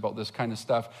wonders about this kind of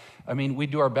stuff, we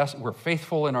do our best. We're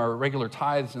faithful in our regular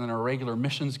tithes and in our regular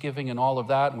missions giving and all of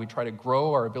that, and we try to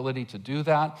grow our ability to do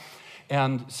that.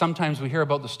 And sometimes we hear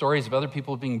about the stories of other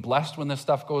people being blessed when this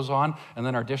stuff goes on, and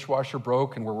then our dishwasher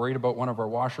broke, and we're worried about one of our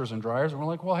washers and dryers, and we're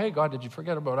like, well, hey, God, did you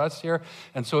forget about us here?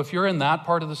 And so if you're in that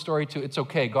part of the story too, it's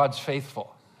okay. God's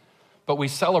faithful. But we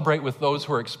celebrate with those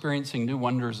who are experiencing new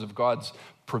wonders of God's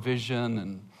provision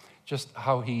and just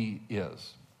how he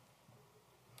is.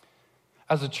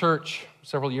 As a church,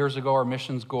 several years ago, our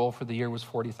missions goal for the year was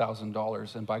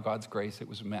 $40,000, and by God's grace, it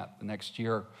was met. The next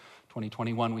year,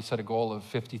 2021, we set a goal of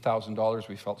 $50,000.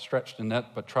 We felt stretched in it,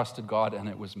 but trusted God, and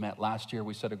it was met. Last year,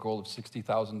 we set a goal of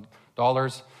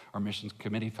 $60,000. Our missions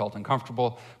committee felt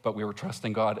uncomfortable, but we were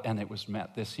trusting God, and it was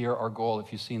met. This year, our goal,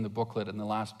 if you've seen the booklet in the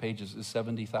last pages, is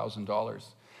 $70,000.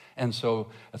 And so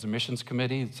as a missions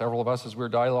committee, several of us, as we're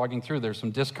dialoguing through, there's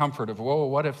some discomfort of, whoa,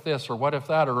 what if this or what if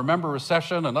that, or remember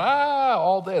recession and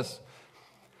all this.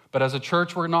 But as a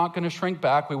church, we're not going to shrink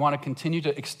back. We want to continue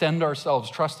to extend ourselves,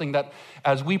 trusting that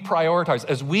as we prioritize,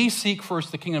 as we seek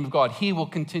first the kingdom of God, he will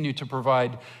continue to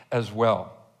provide as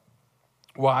well.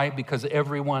 Why? Because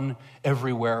everyone,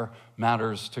 everywhere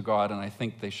matters to God, and I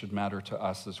think they should matter to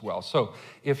us as well. So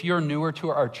if you're newer to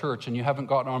our church and you haven't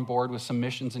gotten on board with some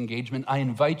missions engagement, I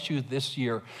invite you this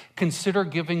year, consider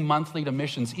giving monthly to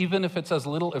missions, even if it's as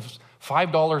little as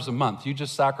 $5 a month. You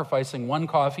just sacrificing one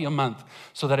coffee a month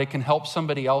so that it can help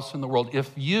somebody else in the world.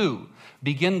 If you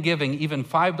begin giving even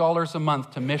 $5 a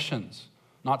month to missions,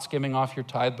 not skimming off your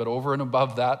tithe, but over and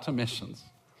above that to missions,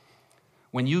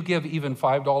 when you give even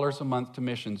 $5 a month to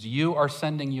missions, you are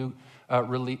sending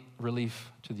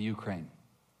relief to the Ukraine.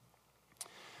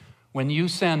 When you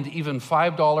send even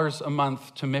 $5 a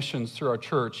month to missions through our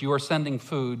church, you are sending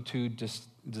food to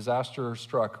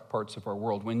disaster-struck parts of our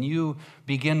world. When you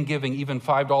begin giving even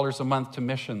 $5 a month to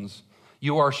missions,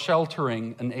 you are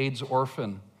sheltering an AIDS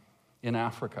orphan in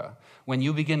Africa. When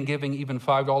you begin giving even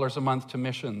 $5 a month to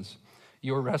missions,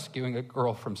 you are rescuing a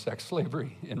girl from sex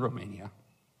slavery in Romania.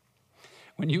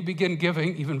 When you begin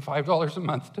giving even $5 a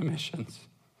month to missions,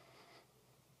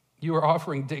 you are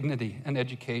offering dignity and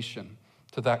education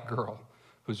to that girl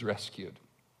who's rescued.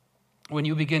 When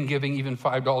you begin giving even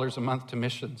 $5 a month to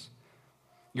missions,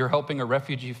 you're helping a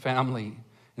refugee family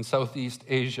in Southeast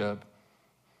Asia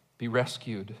be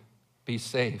rescued, be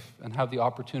safe, and have the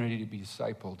opportunity to be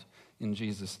discipled in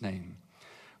Jesus' name.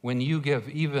 When you give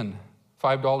even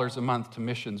 $5 a month to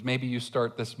missions, maybe you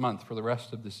start this month for the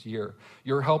rest of this year,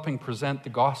 you're helping present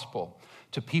the gospel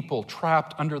to people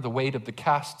trapped under the weight of the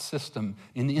caste system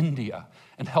in India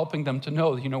and helping them to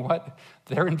know, you know what,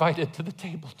 they're invited to the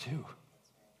table too.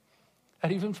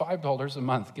 At even $5 a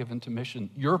month given to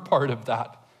mission, you're part of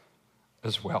that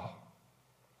as well.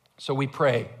 So we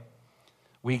pray,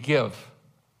 we give,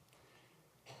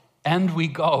 and we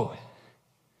go.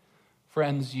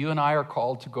 Friends, you and I are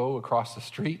called to go across the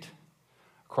street,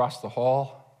 across the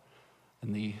hall,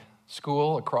 in the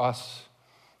school, across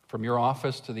from your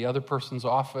office to the other person's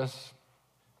office.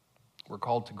 We're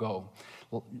called to go.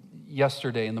 Well,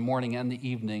 yesterday, in the morning and the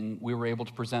evening, we were able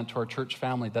to present to our church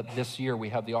family that this year we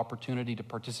have the opportunity to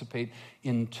participate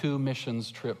in 2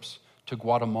 missions trips to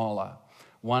Guatemala.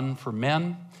 One for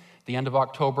men at the end of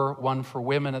October, one for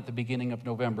women at the beginning of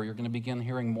November. You're going to begin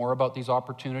hearing more about these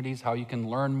opportunities, how you can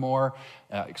learn more,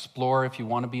 explore if you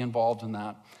want to be involved in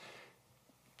that.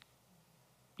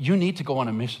 You need to go on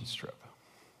a missions trip.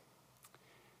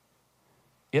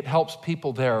 It helps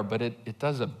people there, but it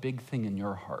does a big thing in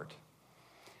your heart.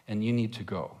 And you need to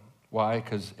go. Why?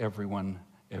 Because everyone,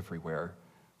 everywhere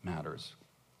matters.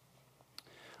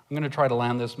 I'm going to try to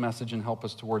land this message and help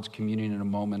us towards communion in a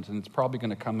moment, and it's probably going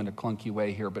to come in a clunky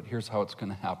way here, but here's how it's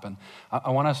going to happen.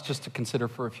 I want us just to consider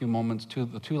for a few moments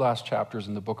the 2 last chapters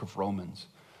in the book of Romans,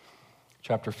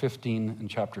 chapter 15 and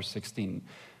chapter 16.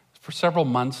 For several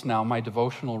months now, my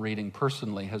devotional reading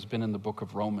personally has been in the book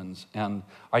of Romans, and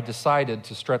I decided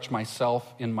to stretch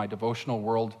myself in my devotional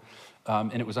world,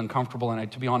 and it was uncomfortable,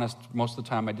 and to be honest, most of the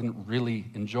time I didn't really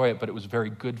enjoy it, but it was very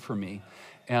good for me.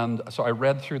 And so I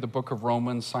read through the book of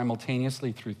Romans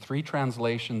simultaneously through 3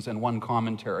 translations and 1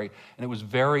 commentary, and it was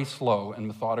very slow and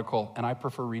methodical, and I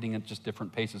prefer reading at just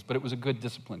different paces, but it was a good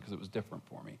discipline because it was different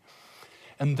for me.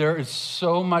 And there is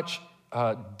so much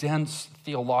dense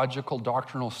theological,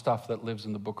 doctrinal stuff that lives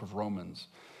in the book of Romans.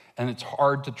 And it's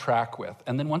hard to track with.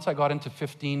 And then once I got into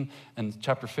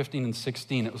chapter 15 and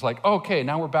 16, it was like, okay,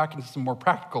 now we're back into some more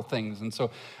practical things. And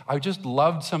so I just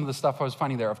loved some of the stuff I was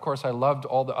finding there. Of course, I loved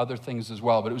all the other things as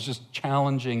well, but it was just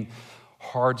challenging,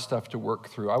 hard stuff to work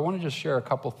through. I want to just share a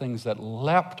couple things that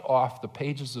leapt off the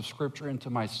pages of Scripture into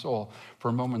my soul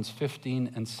for Romans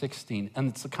 15 and 16. And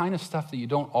it's the kind of stuff that you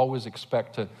don't always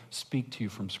expect to speak to you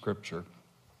from Scripture.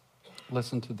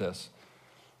 Listen to this.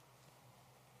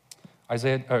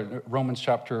 Romans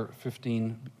chapter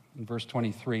 15, verse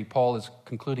 23, Paul is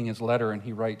concluding his letter and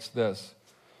he writes this.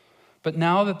 But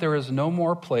now that there is no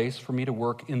more place for me to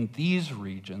work in these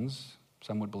regions,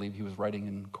 some would believe he was writing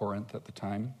in Corinth at the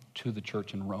time, to the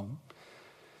church in Rome.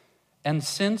 And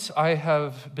since I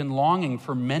have been longing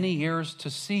for many years to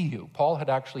see you, Paul had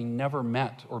actually never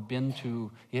met or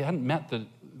he hadn't met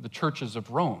the churches of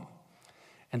Rome.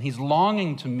 And he's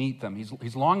longing to meet them.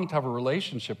 He's longing to have a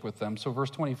relationship with them. So verse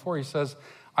 24, he says,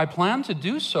 I plan to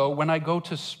do so when I go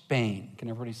to Spain. Can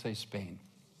everybody say Spain?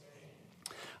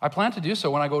 I plan to do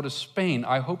so when I go to Spain.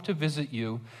 I hope to visit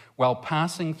you while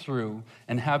passing through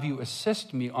and have you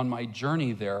assist me on my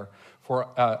journey there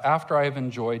after I have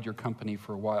enjoyed your company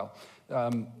for a while.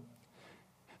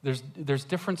 There's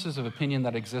differences of opinion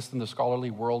that exist in the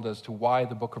scholarly world as to why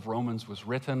the book of Romans was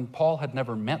written. Paul had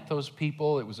never met those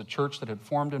people. It was a church that had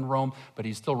formed in Rome, but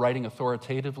he's still writing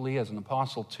authoritatively as an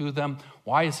apostle to them.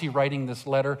 Why is he writing this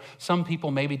letter? Some people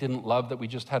maybe didn't love that we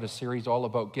just had a series all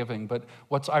about giving, but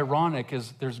what's ironic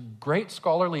is there's great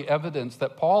scholarly evidence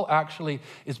that Paul actually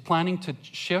is planning to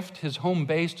shift his home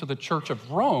base to the church of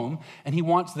Rome, and he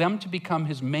wants them to become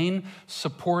his main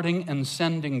supporting and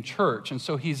sending church. And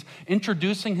so he's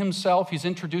introducing himself, he's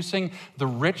introducing the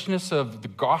richness of the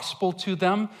gospel to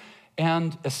them,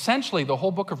 and essentially the whole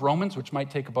book of Romans, which might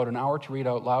take about an hour to read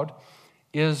out loud,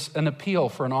 is an appeal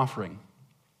for an offering.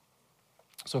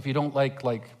 So if you don't like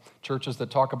churches that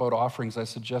talk about offerings, I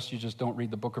suggest you just don't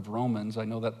read the book of Romans. I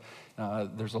know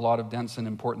that there's a lot of dense and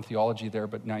important theology there,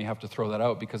 but now you have to throw that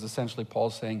out because essentially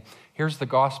Paul's saying, here's the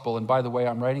gospel, and by the way,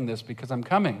 I'm writing this because I'm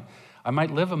coming. I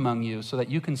might live among you so that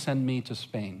you can send me to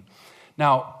Spain.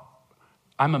 Now,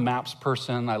 I'm a maps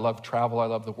person. I love travel. I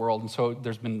love the world. And so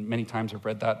there's been many times I've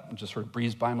read that and just sort of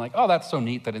breezed by. I'm like, oh, that's so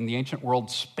neat that in the ancient world,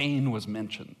 Spain was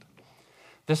mentioned.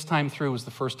 This time through was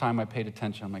the first time I paid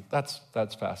attention. I'm like, that's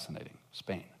fascinating,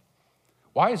 Spain.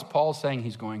 Why is Paul saying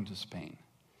he's going to Spain?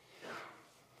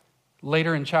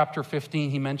 Later in chapter 15,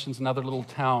 he mentions another little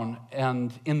town.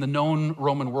 And in the known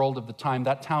Roman world of the time,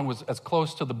 that town was as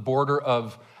close to the border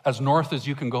of as north as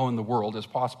you can go in the world as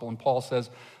possible. And Paul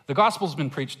says, the gospel's been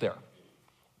preached there.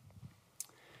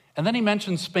 And then he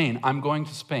mentions Spain. I'm going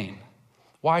to Spain.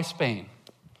 Why Spain?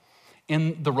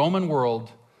 In the Roman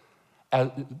world,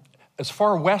 as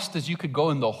far west as you could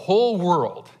go in the whole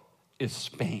world is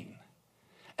Spain.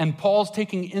 And Paul's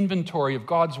taking inventory of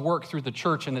God's work through the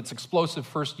church in its explosive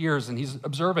first years, and he's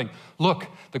observing, look,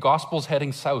 the gospel's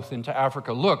heading south into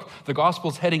Africa. Look, the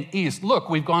gospel's heading east. Look,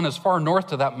 we've gone as far north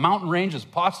to that mountain range as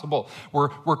possible.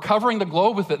 We're covering the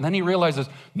globe with it. And then he realizes,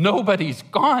 nobody's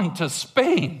gone to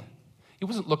Spain. He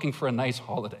wasn't looking for a nice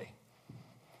holiday.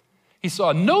 He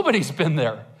saw nobody's been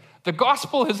there. The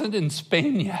gospel isn't in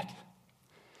Spain yet.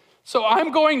 So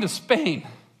I'm going to Spain.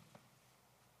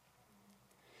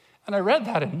 And I read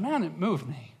that and man, it moved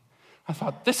me. I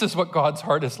thought, this is what God's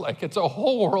heart is like. It's a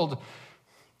whole world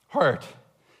heart.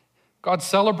 God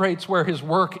celebrates where his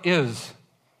work is.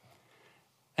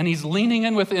 And he's leaning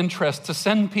in with interest to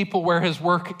send people where his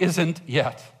work isn't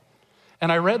yet.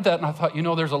 And I read that and I thought,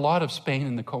 there's a lot of Spain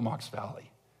in the Comox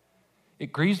Valley.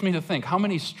 It grieves me to think, how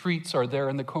many streets are there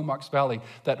in the Comox Valley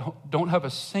that don't have a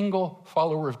single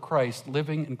follower of Christ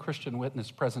living in Christian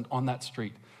witness present on that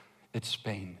street? It's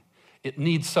Spain. It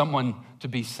needs someone to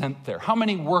be sent there. How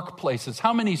many workplaces,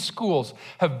 how many schools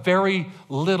have very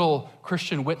little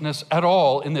Christian witness at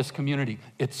all in this community?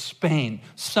 It's Spain.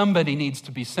 Somebody needs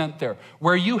to be sent there.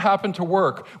 Where you happen to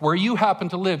work, where you happen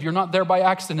to live, you're not there by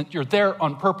accident, you're there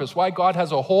on purpose. Why God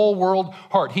has a whole world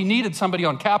heart. He needed somebody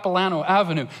on Capilano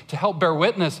Avenue to help bear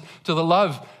witness to the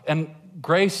love and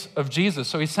grace of Jesus.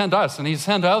 So he sent us and he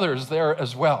sent others there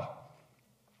as well.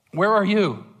 Where are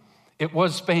you? It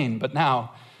was Spain, but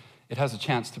now it has a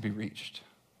chance to be reached.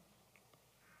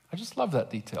 I just love that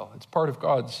detail. It's part of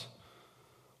God's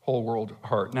whole world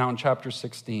heart. Now in chapter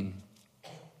 16,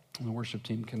 the worship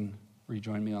team can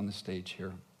rejoin me on the stage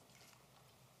here.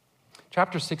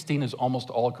 Chapter 16 is almost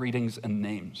all greetings and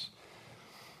names.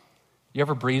 You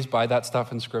ever breeze by that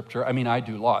stuff in Scripture? I mean, I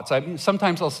do lots.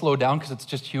 Sometimes I'll slow down because it's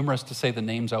just humorous to say the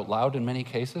names out loud in many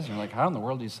cases. You're like, how in the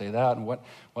world do you say that? And what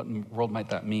in the world might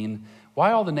that mean?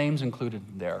 Why all the names included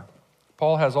there?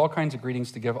 Paul has all kinds of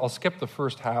greetings to give. I'll skip the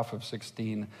first half of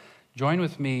 16. Join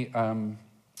with me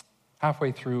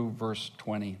halfway through verse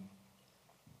 20.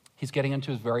 He's getting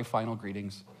into his very final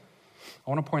greetings. I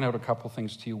want to point out a couple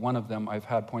things to you. One of them I've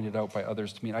had pointed out by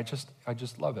others to me, and I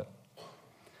just love it.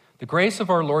 The grace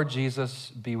of our Lord Jesus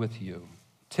be with you.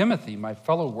 Timothy, my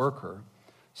fellow worker,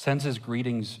 sends his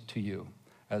greetings to you,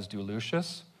 as do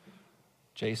Lucius,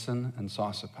 Jason, and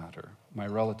Sosipater, my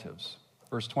relatives.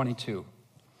 Verse 22.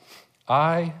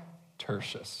 I,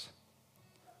 Tertius,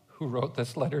 who wrote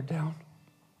this letter down,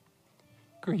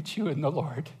 greet you in the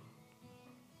Lord.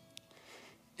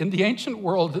 In the ancient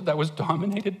world that was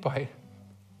dominated by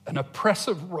an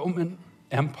oppressive Roman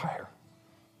Empire,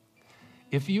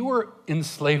 if you were in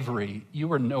slavery, you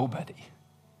were nobody.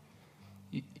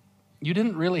 You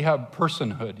didn't really have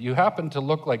personhood. You happened to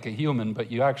look like a human,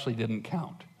 but you actually didn't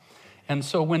count. And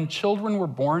so when children were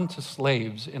born to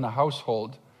slaves in a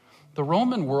household, the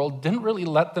Roman world didn't really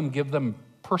let them give them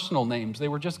personal names. They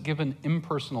were just given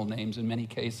impersonal names in many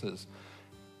cases.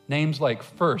 Names like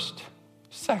first,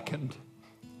 second,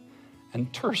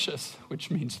 and tertius, which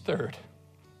means third.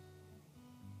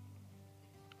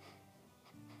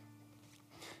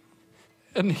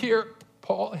 And here,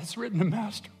 Paul has written a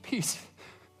masterpiece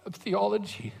of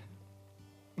theology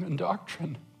and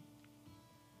doctrine.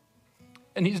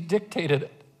 And he's dictated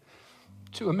it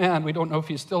to a man. We don't know if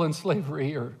he's still in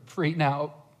slavery or free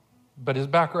now, but his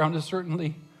background is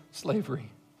certainly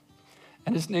slavery.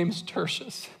 And his name is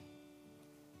Tertius.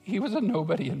 He was a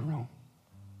nobody in Rome.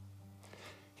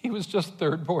 He was just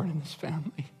third born in his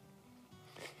family.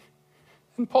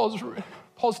 And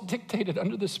Paul's dictated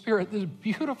under the Spirit this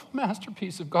beautiful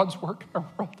masterpiece of God's work in our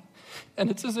world.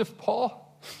 And it's as if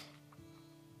Paul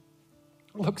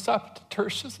looks up to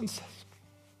Tertius and says,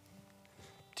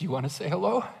 do you want to say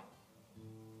hello?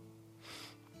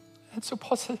 And so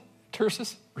Paul said,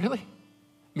 Tertius, really?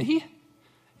 Me?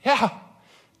 Yeah.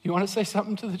 You want to say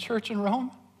something to the church in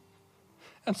Rome?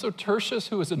 And so Tertius,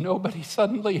 who is a nobody,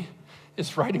 suddenly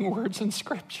is writing words in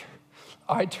Scripture.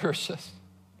 I, Tertius,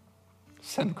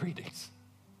 send greetings.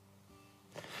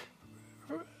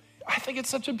 I think it's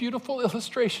such a beautiful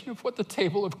illustration of what the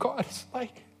table of God is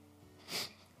like.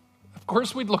 Of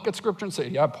course, we'd look at Scripture and say,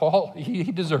 yeah, Paul, he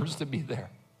deserves to be there.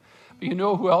 But you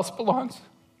know who else belongs?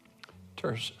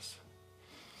 Tertius.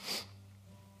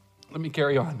 Let me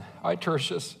carry on. I,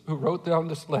 Tertius, who wrote down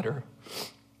this letter,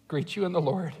 greet you in the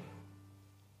Lord.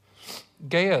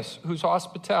 Gaius, whose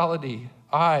hospitality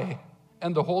I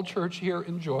and the whole church here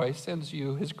enjoy, sends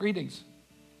you his greetings.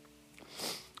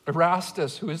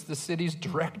 Erastus, who is the city's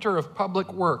director of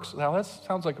public works. Now that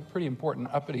sounds like a pretty important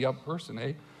uppity-up person,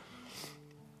 eh?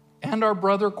 And our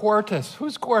brother Quartus.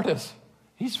 Who's Quartus?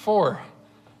 He's 4.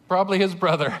 Probably his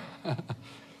brother.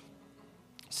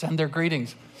 Send their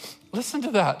greetings. Listen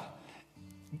to that.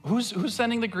 Who's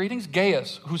sending the greetings?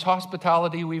 Gaius, whose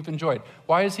hospitality we've enjoyed.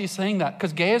 Why is he saying that?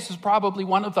 Because Gaius is probably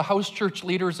one of the house church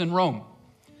leaders in Rome.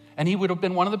 And he would have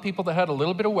been one of the people that had a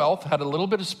little bit of wealth, had a little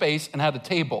bit of space, and had a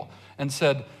table, and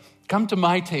said, come to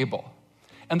my table.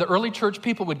 And the early church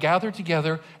people would gather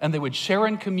together, and they would share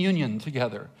in communion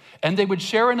together. And they would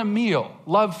share in a meal,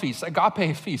 love feast,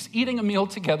 agape feast, eating a meal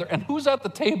together. And who's at the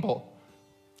table?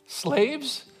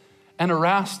 Slaves and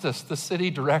Erastus, the city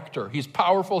director. He's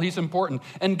powerful, he's important.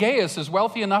 And Gaius is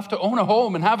wealthy enough to own a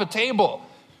home and have a table.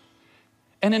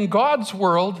 And in God's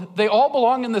world, they all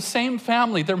belong in the same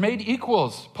family. They're made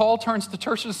equals. Paul turns to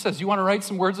Tertius and says, you want to write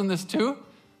some words on this too?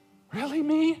 Really,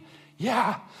 me?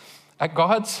 Yeah. At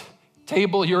God's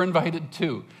table, you're invited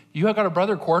too. You have got a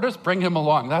brother Quartus? Bring him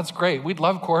along. That's great. We'd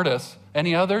love Quartus.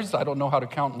 Any others? I don't know how to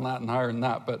count in Latin higher than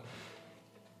that, but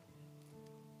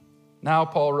now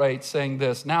Paul writes saying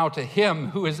this, now to him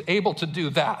who is able to do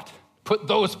that, put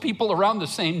those people around the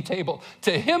same table,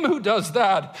 to him who does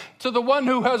that, to the one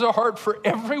who has a heart for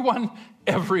everyone,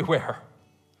 everywhere,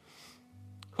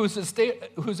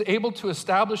 who's able to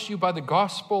establish you by the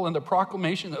gospel and the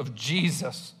proclamation of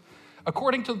Jesus,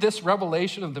 according to this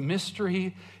revelation of the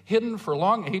mystery hidden for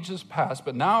long ages past,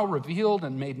 but now revealed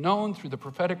and made known through the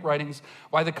prophetic writings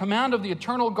by the command of the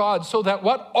eternal God, so that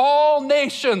what all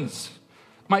nations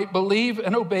might believe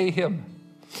and obey him.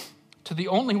 To the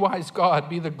only wise God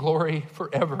be the glory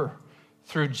forever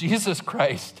through Jesus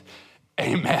Christ.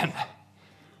 Amen.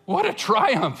 What a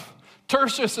triumph.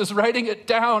 Tertius is writing it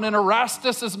down, and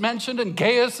Erastus is mentioned, and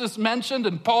Gaius is mentioned,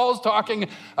 and Paul's talking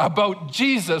about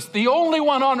Jesus, the only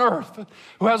one on earth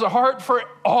who has a heart for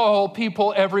all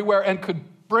people everywhere and could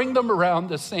bring them around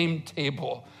the same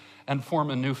table and form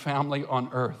a new family on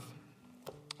earth.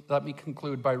 Let me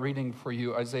conclude by reading for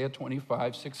you Isaiah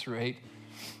 25, 6-8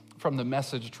 from the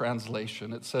Message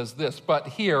translation. It says this, but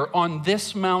here on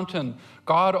this mountain,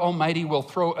 God Almighty will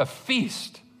throw a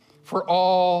feast for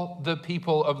all the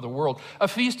people of the world, a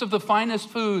feast of the finest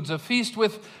foods, a feast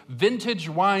with vintage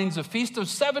wines, a feast of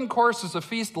 7 courses, a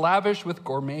feast lavish with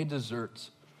gourmet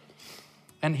desserts.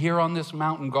 And here on this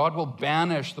mountain, God will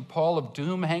banish the pall of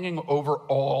doom hanging over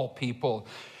all people,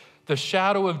 the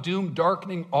shadow of doom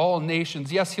darkening all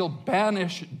nations. Yes, he'll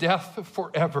banish death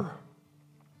forever.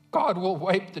 God will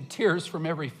wipe the tears from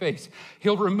every face.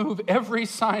 He'll remove every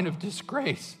sign of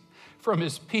disgrace from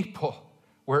his people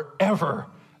wherever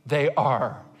they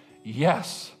are.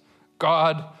 Yes,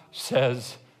 God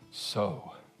says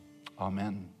so.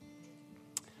 Amen.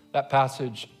 That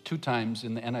passage 2 times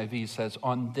in the NIV says,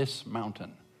 on this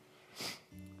mountain.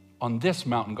 On this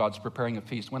mountain, God's preparing a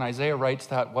feast. When Isaiah writes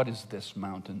that, what is this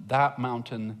mountain? That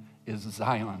mountain is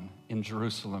Zion in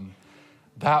Jerusalem.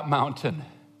 That mountain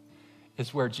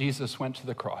is where Jesus went to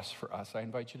the cross for us. I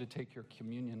invite you to take your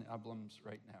communion emblems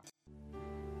right now.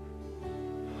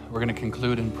 We're going to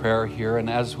conclude in prayer here, and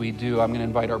as we do, I'm going to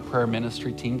invite our prayer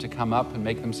ministry team to come up and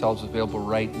make themselves available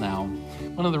right now.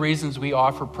 One of the reasons we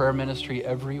offer prayer ministry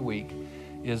every week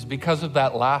is because of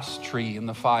that last tree in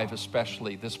the 5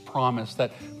 especially, this promise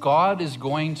that God is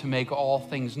going to make all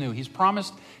things new. He's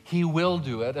promised he will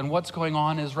do it. And what's going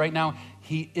on is right now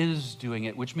he is doing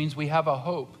it, which means we have a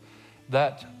hope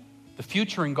that the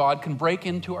future in God can break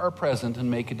into our present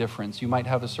and make a difference. You might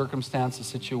have a circumstance, a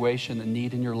situation, a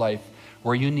need in your life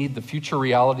where you need the future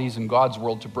realities in God's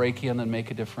world to break in and make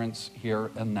a difference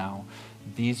here and now.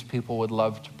 These people would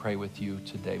love to pray with you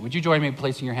today. Would you join me in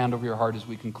placing your hand over your heart as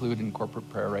we conclude in corporate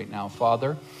prayer right now?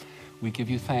 Father, we give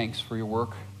you thanks for your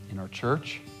work in our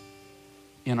church,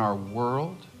 in our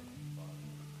world,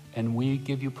 and we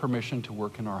give you permission to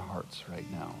work in our hearts right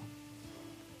now.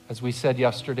 As we said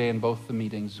yesterday in both the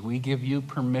meetings, we give you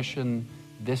permission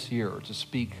this year to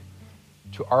speak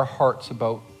to our hearts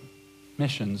about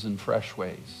missions in fresh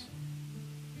ways.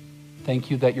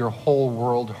 Thank you that your whole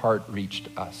world heart reached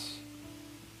us.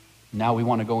 Now we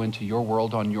want to go into your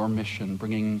world on your mission,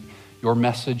 bringing your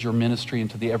message, your ministry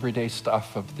into the everyday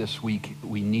stuff of this week.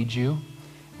 We need you,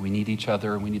 we need each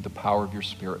other, and we need the power of your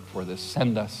Spirit for this.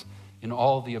 Send us in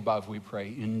all the above, we pray,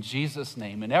 in Jesus'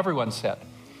 name. And everyone said,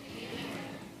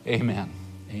 amen.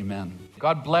 Amen.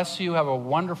 God bless you. Have a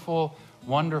wonderful,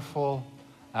 wonderful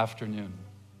afternoon.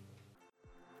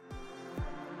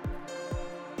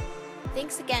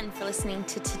 Thanks again for listening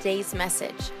to today's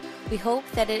message. We hope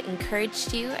that it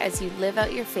encouraged you as you live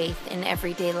out your faith in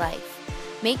everyday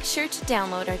life. Make sure to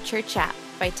download our church app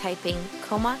by typing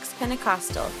Comox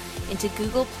Pentecostal into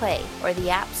Google Play or the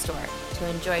App Store to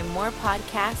enjoy more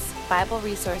podcasts, Bible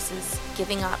resources,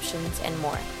 giving options, and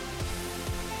more.